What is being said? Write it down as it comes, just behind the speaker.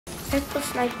Purple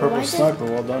sniper. Purple sniper,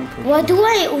 well done. Cookie. Why do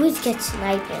I always get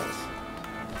snipers?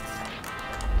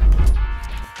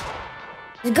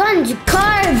 The gun's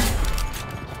carved.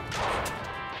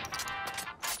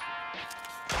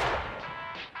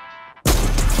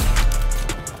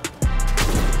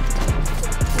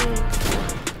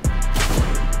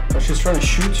 Oh, she's trying to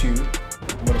shoot you.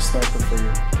 I'm gonna sniper for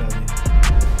you, Daddy.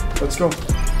 Let's go.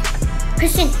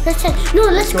 Person. No,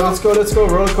 let's go. Let's go.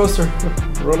 Roller coaster.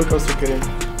 Roller coaster, kidding.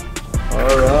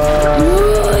 Alright.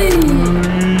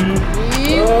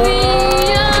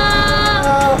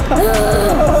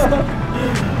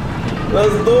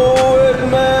 Let's do it,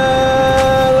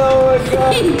 man! Oh my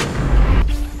god!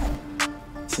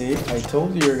 See, I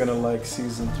told you you're gonna like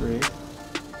season 3.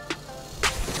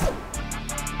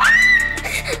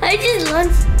 I just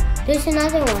launched. There's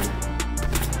another one.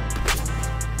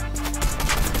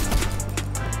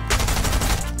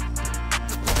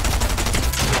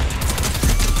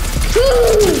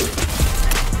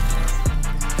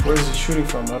 Where is he shooting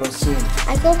from? I don't see him.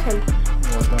 I got him.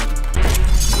 Well done.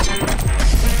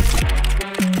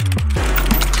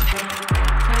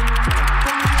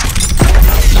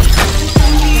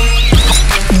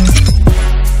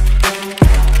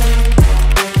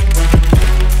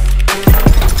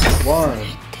 1,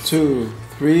 2,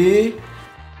 3.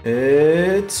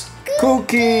 It's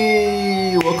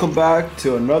Cookie! Welcome back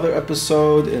to another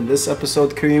episode. In this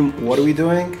episode, Kareem, what are we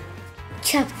doing?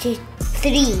 Chapter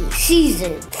 3,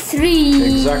 Season 3.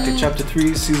 Exactly, Chapter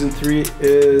 3, Season 3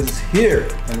 is here.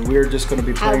 And we're just going to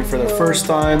be playing for the first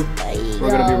time.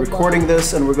 We're going to be recording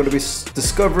this and we're going to be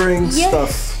discovering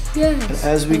stuff. Yes. And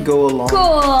as we go along.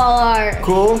 Cool.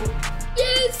 Cool?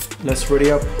 Yes. Let's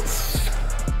ready up.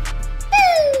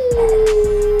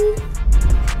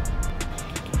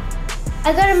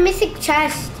 I got a mythic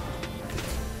chest.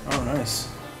 Oh, nice.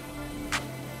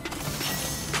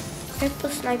 Purple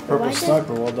sniper. Purple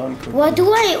sniper, well done, Cookie. Why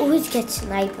do I always get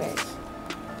snipers?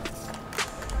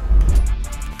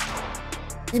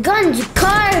 The gun's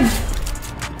carved.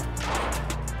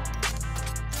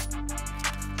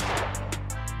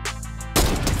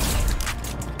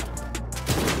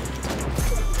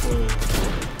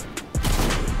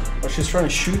 Oh, she's trying to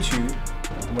shoot you.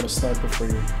 I'm gonna sniper for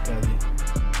you, Daddy.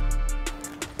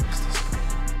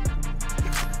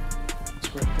 It's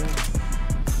right there.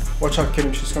 Watch out,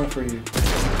 kid, she's coming for you.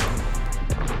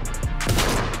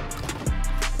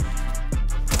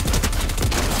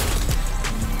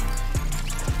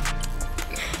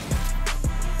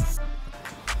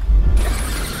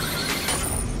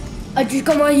 I just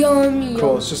got my yummy.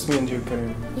 Cool, it's just me and you,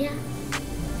 Kareem. Yeah.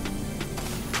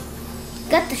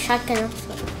 Got the shotgun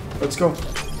also. Let's go.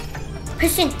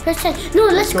 Person. No,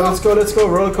 let's go. Let's go.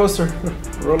 Roller coaster.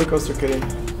 Roller coaster, Kareem.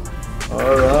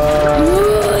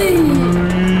 Alright.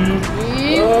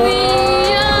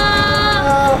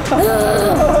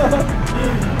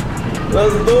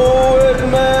 Let's do it,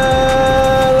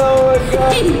 man! Oh my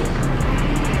god!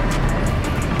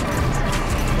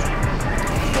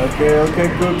 Okay,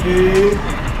 Cookie.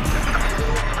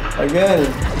 Again.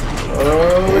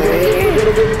 Oh, we're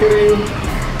gonna get Kareem.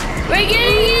 We're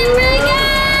getting it,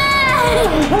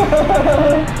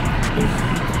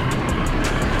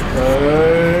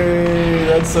 Hey,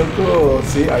 that's so cool.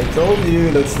 See, I told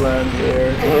you, let's land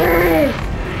here.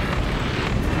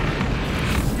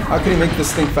 How can you make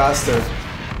this thing faster?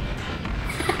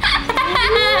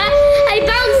 I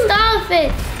bounced off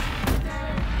it.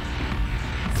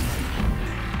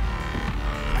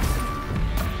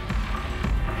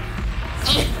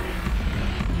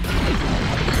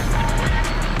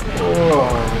 Oh.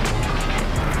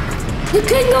 The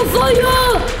king of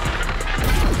fire!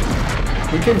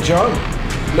 We can jump.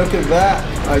 Look at that.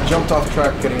 I jumped off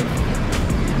track, Kareem.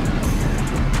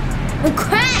 We're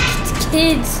cracked,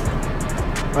 kids.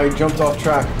 I jumped off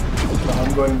track. No,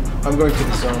 I'm going to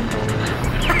the zone.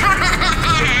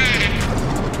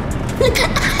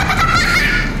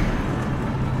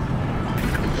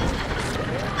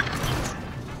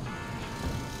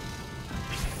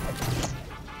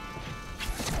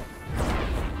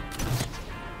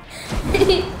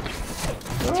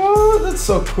 Oh, that's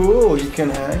so cool. You can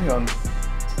hang on.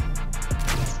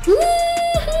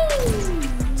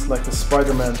 It's like the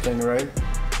Spider-Man thing, right?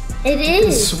 It You can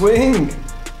is. swing.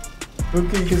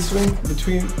 Look, you can swing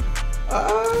between.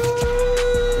 Ah!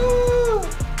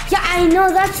 Yeah, I know.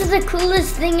 That's the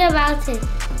coolest thing about it.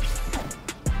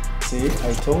 See,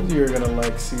 I told you you're gonna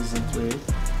like season 3.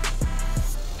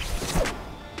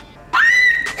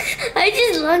 I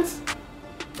just launched.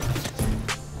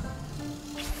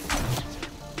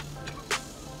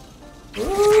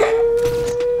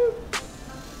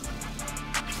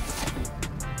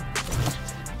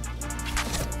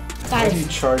 How do you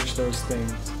charge those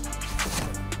things?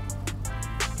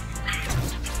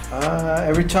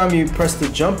 Every time you press the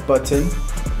jump button,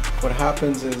 what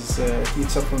happens is it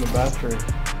eats up from the battery.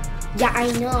 Yeah,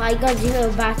 I know. I got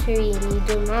 0 battery and you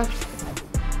do not.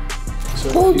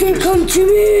 So Bolton, come to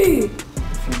me!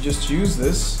 If you just use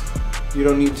this, you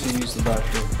don't need to use the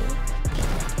battery.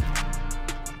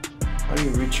 How do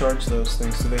you recharge those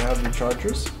things? Do they have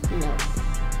rechargers? No.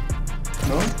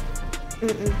 No?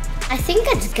 Mm-mm. I think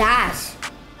it's gas.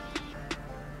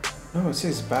 No, it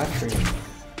says battery.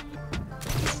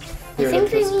 I think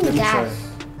they mean gas.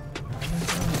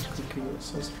 Cookie,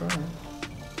 let's try it.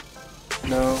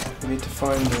 No, you need to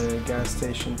find the gas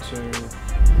station to...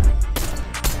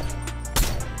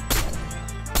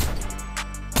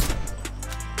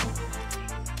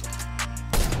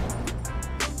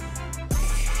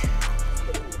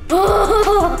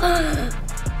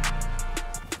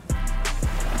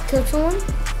 Kill someone?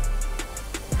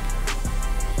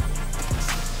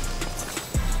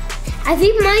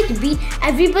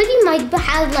 Everybody might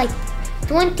have like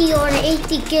 20 or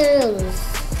 80 kills.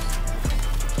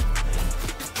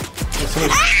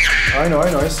 I know,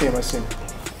 I see him.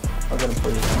 I'll get him for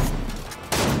you.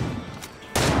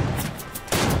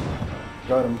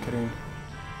 Got him, Kareem.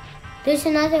 There's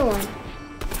another one.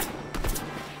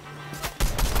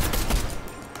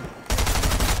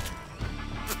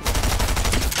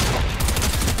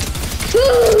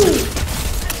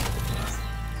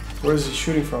 Where is he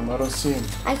shooting from? I don't see him.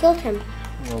 I killed him.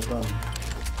 Well done.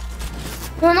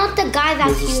 No, not the guy that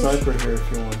There's a sniper here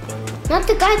if you want, by the way. Not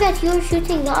the guy that you were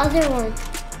shooting, the other one.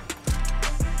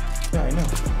 Yeah, I know.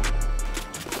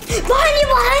 Behind you,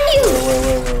 behind you! Wait.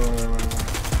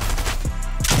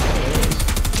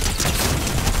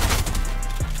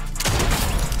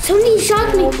 Somebody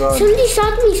shot me.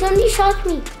 Somebody shot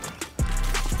me.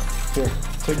 Here,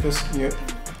 take this. Yeah,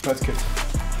 that's good.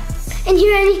 And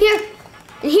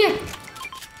here.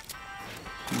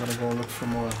 I'm gonna go look for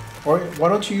more. Or why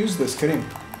don't you use this, Kareem?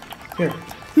 Here.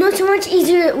 Not so much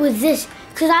easier with this,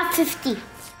 because I have 50.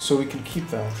 So we can keep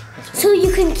that. So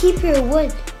you can keep your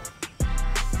wood.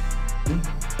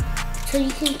 So you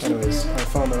can keep Anyways, your wood. I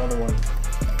found another one.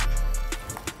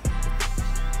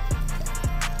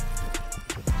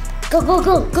 Go. Right,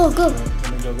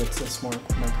 let me go get some more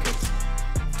medkits.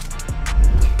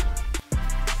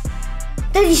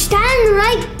 Daddy, stand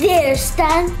right there,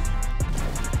 Stan.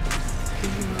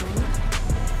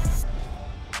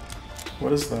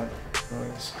 What is that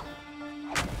noise?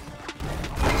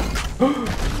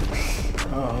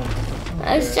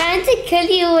 I was trying to kill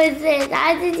you with it.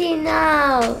 How did you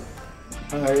know?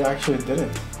 I actually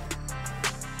didn't.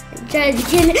 I'm trying to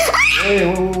kill it. Hey,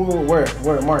 where?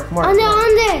 Mark. On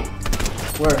there.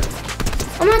 Where?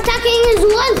 I'm attacking his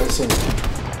wolf. Listen.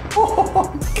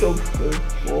 Oh, killed the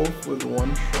wolf with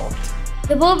one shot.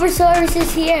 The Bulbasaurus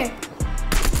is here.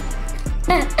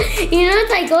 You know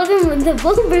what I called him with the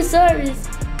Bulbasaurus?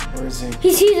 Where is he?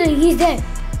 He's there.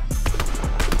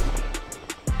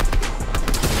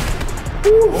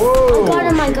 Ooh, Whoa,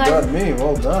 I got him. got me.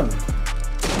 Well done.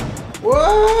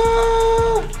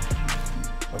 Whoa!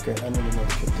 Okay, I need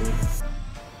another kid, dude.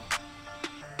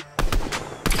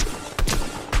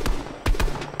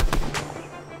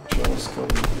 She almost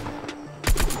killed me.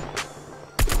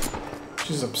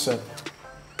 She's upset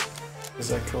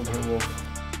because I killed her wolf.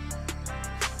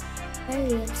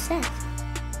 Very upset.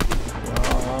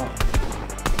 Ah.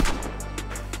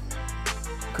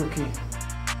 Cookie.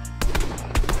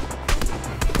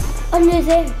 Under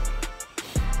there.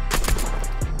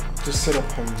 Just sit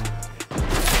up here.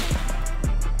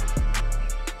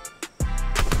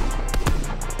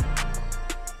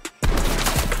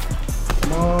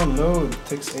 Come on, load. It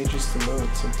takes ages to load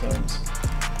sometimes.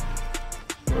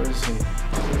 Where is he?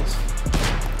 There he is.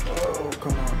 Oh,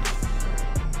 come on.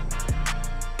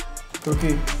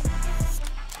 Cookie.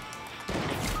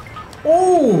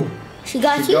 Oh! She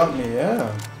got you? She got me,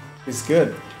 yeah. He's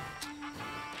good.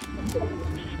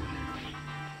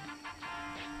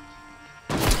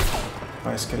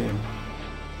 Nice, Kareem.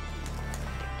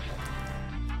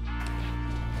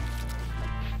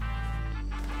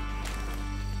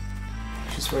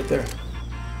 She's right there.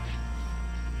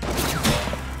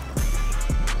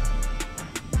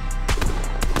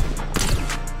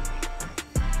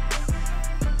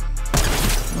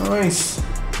 Nice.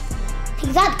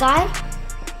 Take that guy.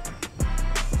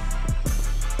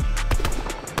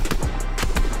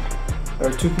 There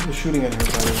are two people shooting at her, by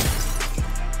the way.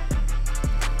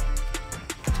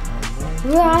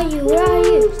 Where are you?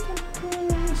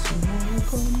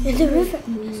 In the river.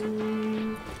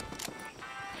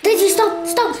 Did you stop?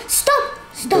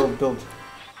 Stop! Build.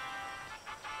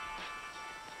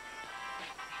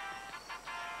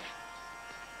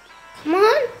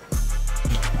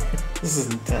 This is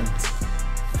intense.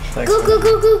 Thanks, Go, go,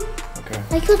 go, go. Okay.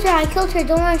 I killed her.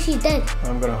 Don't worry, she's dead.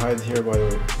 I'm gonna hide here, by the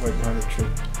way, right behind the tree.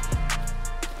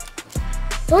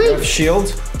 Don't You even... have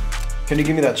shield? Can you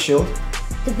give me that shield?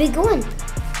 The big one.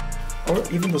 Or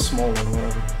even the small one,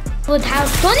 whatever. Would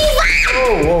have 25!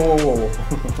 Oh, whoa, whoa, whoa.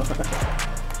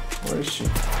 Where is she?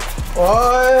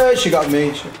 Oh, she got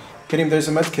me. Kareem, there's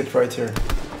a med kit right here.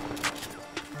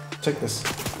 Check this.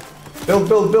 Build,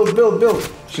 build, build, build, build.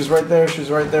 She's right there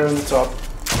on the top.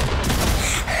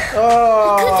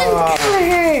 Oh! Couldn't kill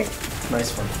her.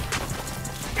 Nice one.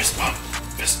 Fist bump,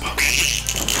 fist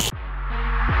bump.